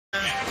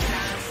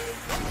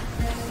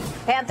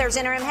Panthers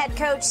interim head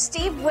coach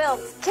Steve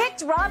Wilks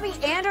kicked Robbie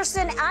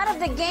Anderson out of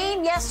the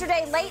game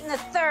yesterday late in the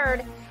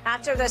third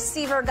after the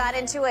receiver got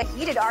into a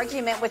heated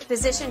argument with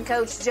position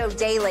coach Joe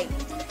Daly.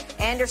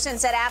 Anderson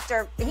said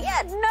after he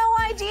had no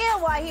idea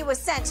why he was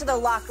sent to the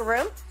locker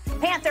room.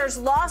 Panthers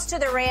lost to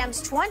the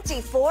Rams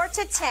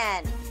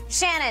 24-10.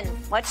 Shannon,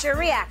 what's your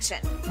reaction?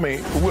 I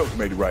mean, Wilks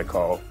made the right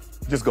call.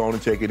 Just go on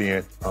and check it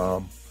in.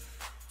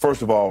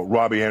 First of all,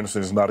 Robbie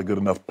Anderson is not a good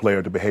enough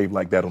player to behave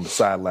like that on the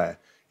sideline.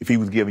 If he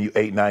was giving you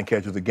 8, 9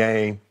 catches a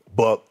game,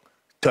 buck,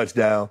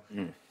 touchdown,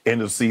 end of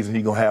the season,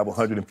 he's going to have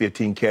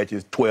 115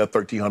 catches,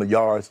 1,300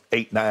 yards,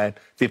 8, 9,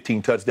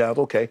 15 touchdowns.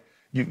 Okay,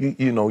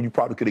 you know, you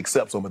probably could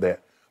accept some of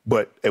that.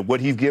 But at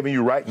what he's giving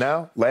you right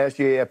now, last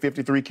year he had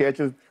 53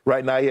 catches.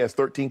 Right now he has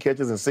 13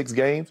 catches in 6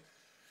 games.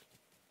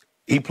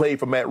 He played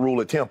for Matt Rule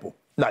at Temple.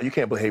 Now, you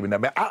can't behave in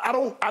that, man. I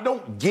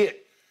don't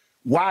get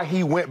why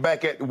he went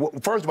back at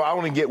 – first of all, I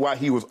don't even get why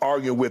he was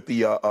arguing with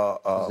the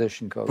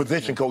position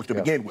coach to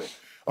begin with.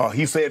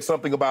 He said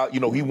something about,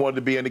 you know, he wanted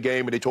to be in the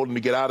game and they told him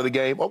to get out of the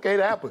game. Okay,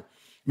 that happened.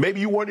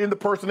 Maybe you weren't in the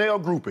personnel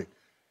grouping.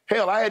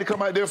 Hell, I had to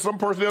come out there, some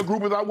personnel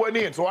groupings I wasn't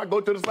in, so I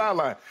go to the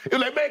sideline. It's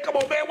like, man, come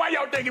on, man, why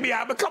y'all taking me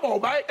out? But come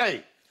on, man,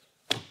 hey.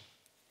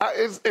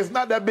 It's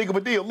not that big of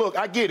a deal. Look,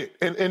 I get it.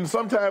 And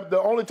sometimes,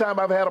 the only time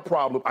I've had a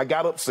problem, I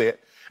got upset.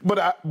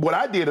 But what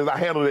I did is I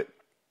handled it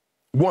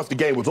once the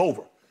game was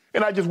over.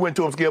 And I just went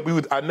to him, Skip.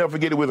 I never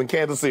forget, it was in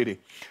Kansas City.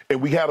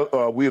 And we had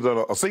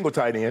a single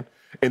tight end.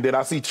 And then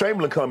I see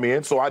Chamberlain come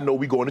in, so I know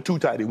we go into 2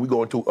 tight end. We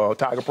go into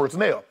Tiger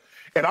personnel.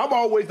 And I'm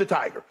always the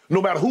Tiger,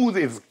 no matter who it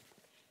is.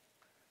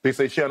 They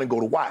say, Shannon,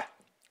 go to Y.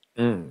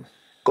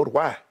 Go to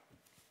Y.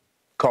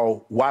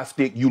 Call Y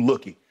stick, you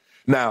looky.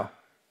 Now,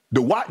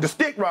 the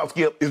stick route,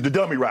 Skip, is the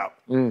dummy route.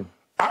 I'm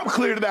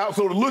cleared it out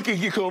so the looky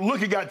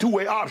got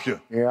 2-way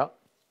option. Yeah.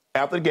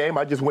 After the game,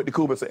 I just went to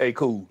Cool and said, hey,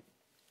 Cool,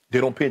 they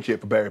don't pinch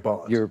hit for Barry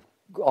Bonds. Your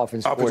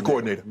offensive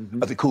coordinator.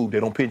 I said, Cool, they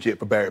don't pinch hit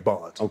for Barry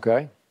Bonds.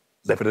 Okay.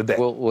 Left it at that.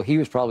 Well, he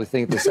was probably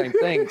thinking the same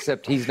thing,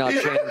 except he's not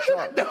Shannon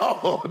Sharp.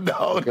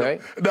 No. Okay.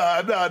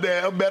 Nah,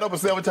 I met up a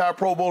 7-time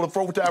Pro Bowl and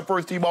 4-time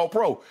first-team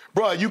All-Pro.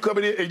 Bro, you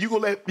coming in and you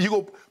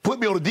gonna put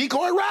me on a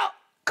decoy route?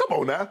 Come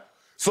on now.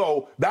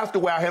 So that's the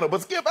way I handle it.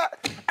 But Skip,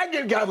 I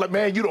get guys like,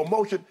 man, you don't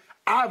motion.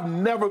 I've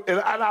never, and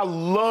I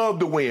love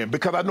to win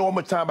because I know how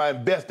much time I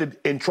invested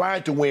in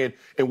trying to win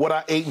and what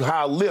I ate and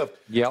how I lived.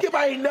 Skip,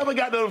 I ain't never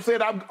got to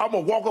upset. I'm going to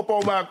walk up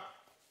on my,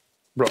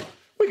 bro,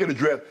 we can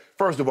address,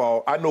 first of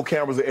all, I know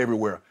cameras are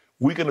everywhere.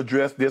 We can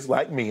address this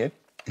like men.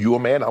 You a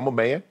man, I'm a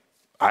man.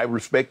 I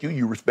respect you,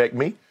 you respect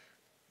me.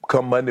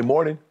 Come Monday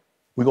morning,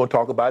 we're going to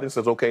talk about it and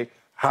says, okay,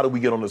 how do we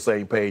get on the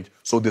same page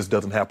so this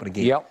doesn't happen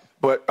again?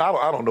 But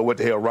I don't know what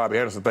the hell Robbie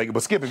Anderson thinking.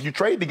 But Skip, if you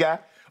trade the guy,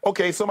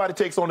 okay, somebody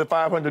takes on the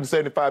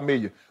 $575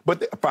 million,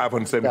 but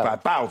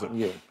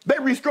 $575,000. They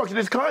restructured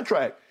his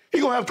contract.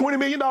 He's going to have $20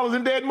 million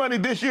in dead money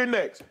this year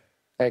next.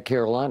 At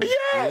Carolina.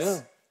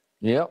 Yes.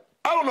 Yep.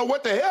 I don't know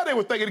what the hell they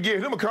were thinking to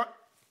give him a contract.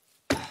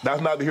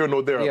 That's neither here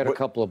nor there. He had a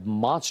couple of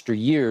monster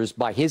years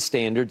by his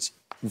standards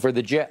for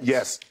the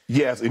Jets.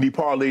 Yes, and he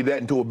parlayed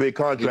that into a big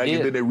contract,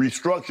 and then they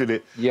restructured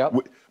it.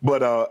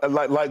 But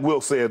like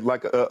Will said,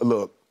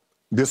 look,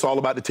 this is all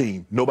about the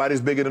team.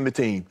 Nobody's bigger than the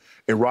team.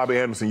 And Robbie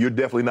Anderson, you're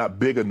definitely not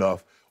big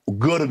enough,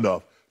 good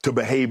enough to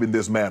behave in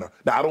this manner.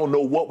 Now, I don't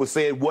know what was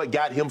said, what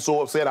got him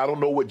so upset. I don't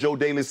know what Joe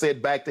Daly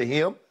said back to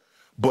him.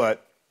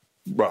 But,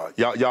 bro,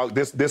 y'all,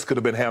 this could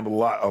have been handled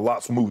a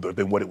lot smoother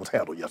than what it was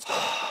handled yesterday.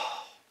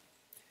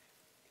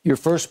 Your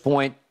first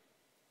point,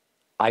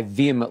 I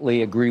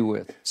vehemently agree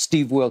with.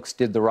 Steve Wilks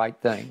did the right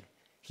thing.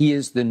 He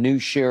is the new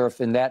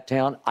sheriff in that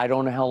town. I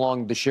don't know how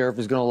long the sheriff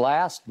is going to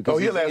last. Because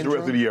he'll last the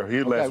rest of the year.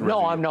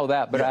 No, I know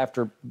that, but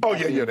after.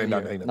 They're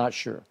not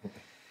sure.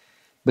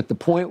 But the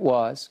point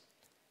was,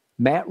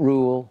 Matt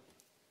Rule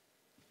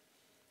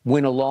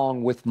went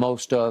along with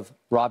most of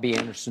Robbie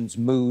Anderson's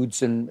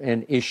moods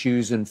and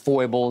issues and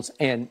foibles,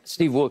 and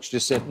Steve Wilks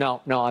just said,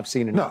 no, I've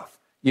seen enough.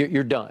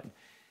 You're done.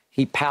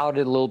 He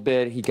pouted a little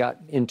bit. He got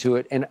into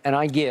it, and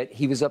I get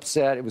he was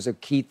upset. It was a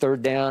key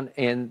 3rd down,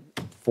 and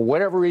for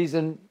whatever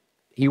reason,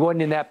 he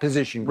wasn't in that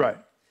position. Right.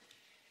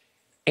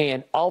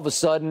 And all of a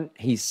sudden,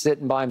 he's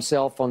sitting by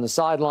himself on the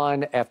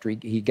sideline after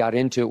he got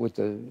into it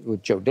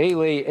with Joe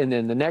Daly. And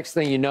then the next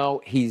thing you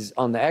know, he's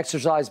on the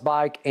exercise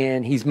bike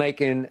and he's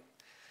making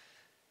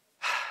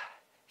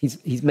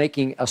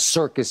a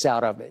circus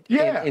out of it.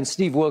 And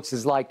Steve Wilks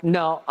is like,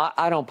 no,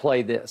 I don't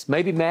play this.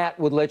 Maybe Matt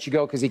would let you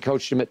go because he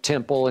coached him at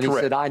Temple. And he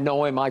said, I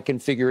know him. I can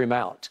figure him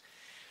out.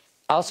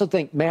 I also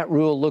think Matt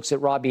Rule looks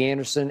at Robbie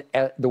Anderson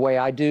the way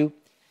I do.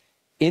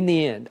 In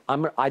the end,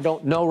 I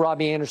don't know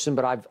Robbie Anderson,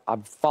 but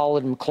I've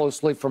followed him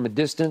closely from a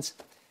distance.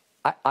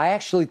 I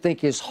actually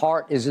think his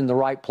heart is in the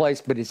right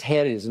place, but his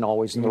head isn't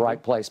always in the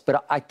right place.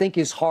 But I think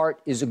his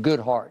heart is a good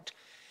heart.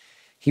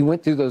 He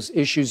went through those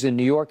issues in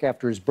New York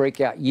after his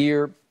breakout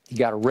year. He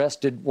got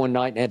arrested one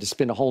night and had to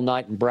spend a whole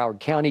night in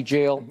Broward County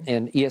Jail.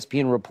 And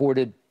ESPN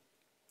reported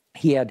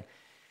he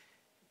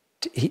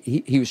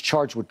was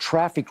charged with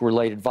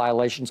traffic-related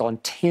violations on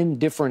 10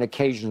 different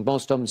occasions,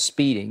 most of them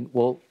speeding.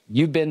 Well,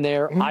 you've been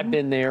there. I've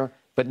been there.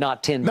 but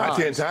not 10 times. Not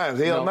 10 times.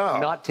 Hell no.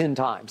 Not 10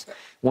 times.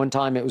 One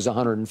time it was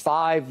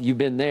 105. You've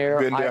been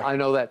there. I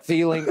know that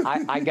feeling.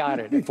 I got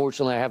it.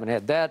 Unfortunately, I haven't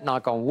had that,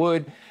 knock on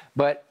wood,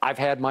 but I've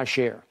had my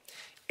share.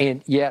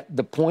 And yet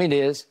the point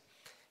is,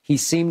 he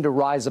seemed to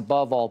rise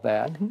above all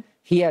that.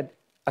 He had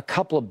a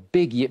couple of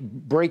big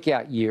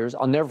breakout years.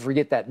 I'll never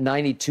forget that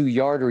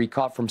 92-yarder he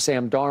caught from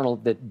Sam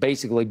Darnold that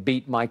basically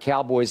beat my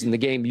Cowboys in the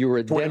game you were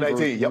at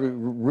Denver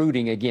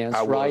rooting against,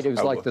 right? It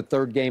was like the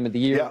third game of the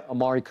year. Yep.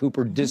 Amari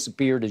Cooper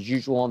disappeared as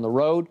usual on the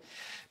road.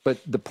 But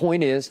the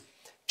point is,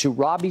 to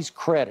Robbie's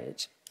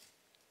credit,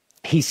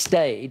 he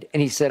stayed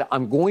and he said,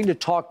 I'm going to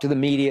talk to the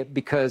media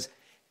because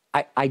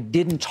I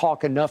didn't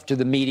talk enough to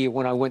the media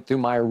when I went through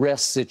my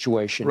arrest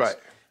situations. Right.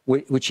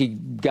 Which he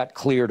got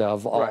cleared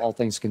of, all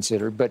things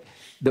considered. But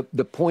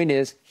the point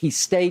is, he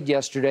stayed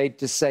yesterday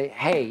to say,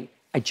 hey,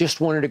 I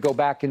just wanted to go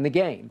back in the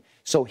game.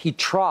 So he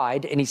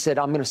tried, and he said,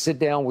 I'm going to sit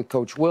down with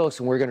Coach Wilkes,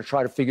 and we're going to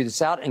try to figure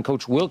this out. And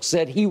Coach Wilkes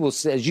said he will,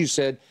 as you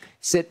said,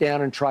 sit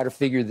down and try to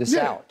figure this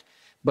out.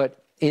 But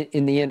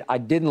in the end, I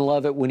didn't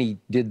love it when he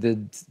did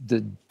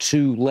the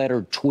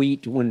two-letter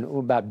tweet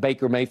about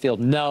Baker Mayfield.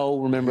 No,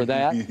 remember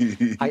that?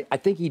 I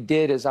think he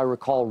did, as I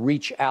recall,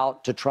 reach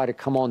out to try to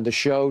come on the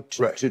show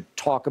to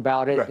talk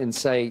about it and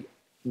say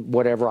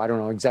whatever. I don't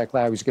know exactly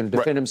how he was going to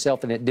defend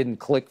himself, and it didn't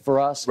click for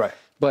us.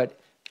 But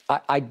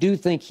I do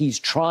think he's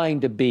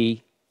trying to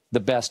be the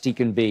best he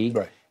can be.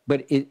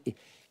 But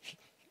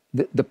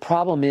the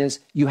problem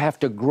is you have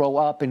to grow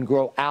up and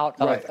grow out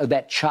of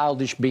that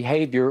childish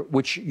behavior,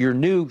 which your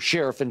new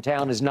sheriff in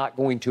town is not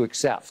going to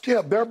accept.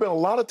 Yeah, there have been a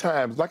lot of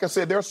times, like I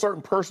said, there are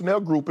certain personnel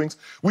groupings.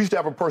 We used to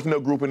have a personnel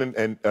grouping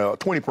and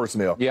 20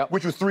 personnel,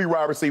 which was 3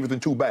 wide receivers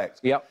and 2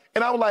 backs.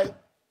 And I was like,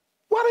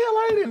 why the hell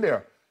I ain't in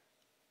there?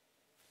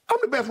 I'm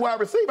the best wide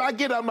receiver. I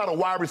get I'm not a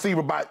wide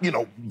receiver by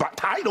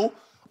title,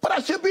 but I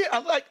should be.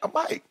 I'm like,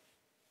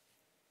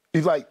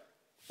 he's like,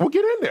 well,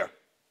 get in there.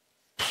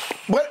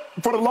 But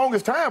for the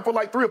longest time, for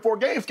like 3 or 4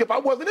 games, Skip, I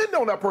wasn't in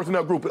on that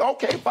personnel group.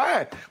 Okay,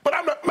 fine. But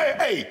I'm not, man,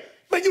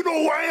 you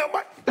know who I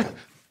am?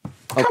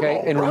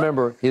 Okay, and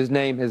remember, his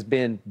name has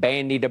been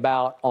bandied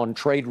about on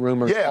trade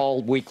rumors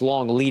all week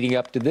long leading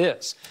up to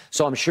this.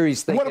 So I'm sure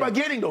he's thinking. What am I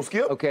getting, though,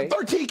 Skip? 13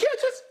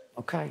 catches?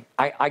 Okay,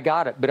 I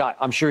got it. But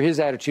I'm sure his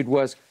attitude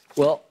was,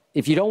 well,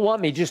 if you don't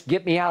want me, just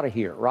get me out of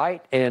here,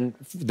 right? And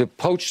the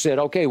coach said,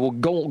 okay, well,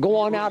 go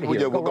on out of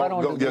here.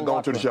 Go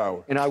into the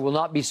shower. And I will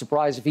not be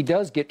surprised if he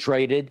does get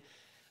traded.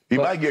 He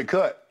might get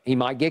cut. He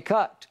might get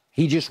cut.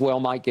 He just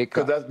might get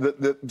cut.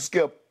 Because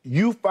Skip,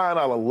 you find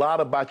out a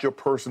lot about your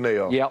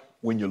personnel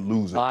when you're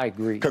losing. I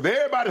agree. Because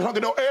everybody's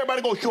hunking down.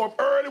 Everybody going to show up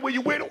early when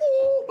you win. Ooh,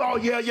 oh,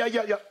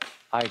 yeah.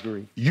 I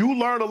agree. You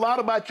learn a lot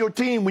about your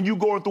team when you're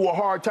going through a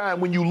hard time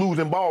when you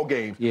losing ball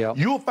games.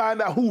 You'll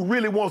find out who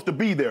really wants to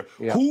be there,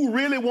 who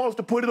really wants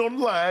to put it on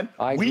the line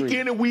week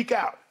in and week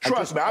out.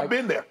 Trust me, I've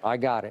been there. I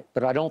got it.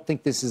 But I don't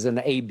think this is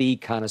an A-B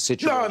kind of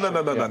situation.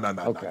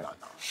 No.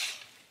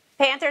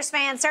 Panthers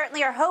fans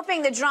certainly are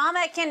hoping the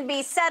drama can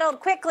be settled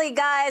quickly,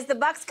 guys. The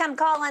Bucs come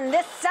calling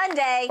this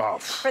Sunday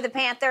for the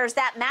Panthers.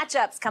 That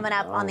matchup's coming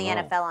up on the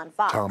NFL on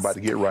Fox. I'm about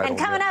to get right and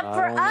coming up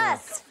for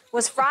us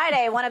was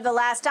Friday, one of the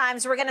last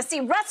times we're going to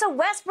see Russell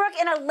Westbrook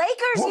in a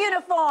Lakers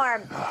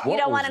uniform. You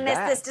don't want to miss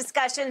this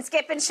discussion.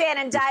 Skip and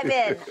Shannon dive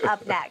in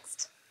up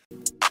next.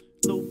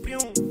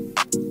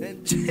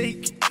 And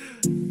Jake.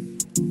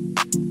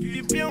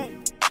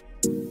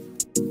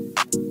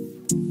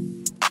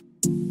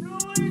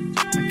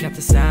 Got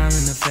the style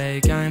and the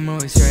fake, I'm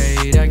always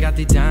straight. I got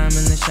the diamond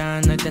that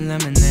shine like the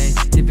lemonade.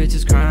 These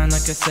bitches crying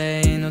like I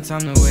say, ain't no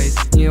time to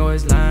waste. You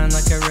always lying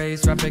like a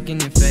race, right back in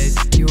your face.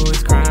 You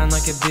always crying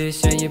like a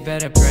bitch, yeah, you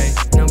better pray.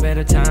 No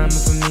better time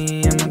for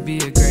me, I'ma be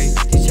a great.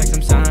 These checks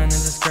I'm signing,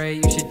 that's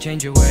great, you should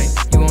change your way.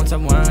 You want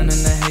someone and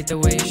I hate the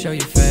way you show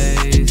your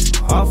face.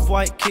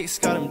 Off-white kicks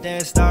got them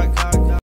dead stock.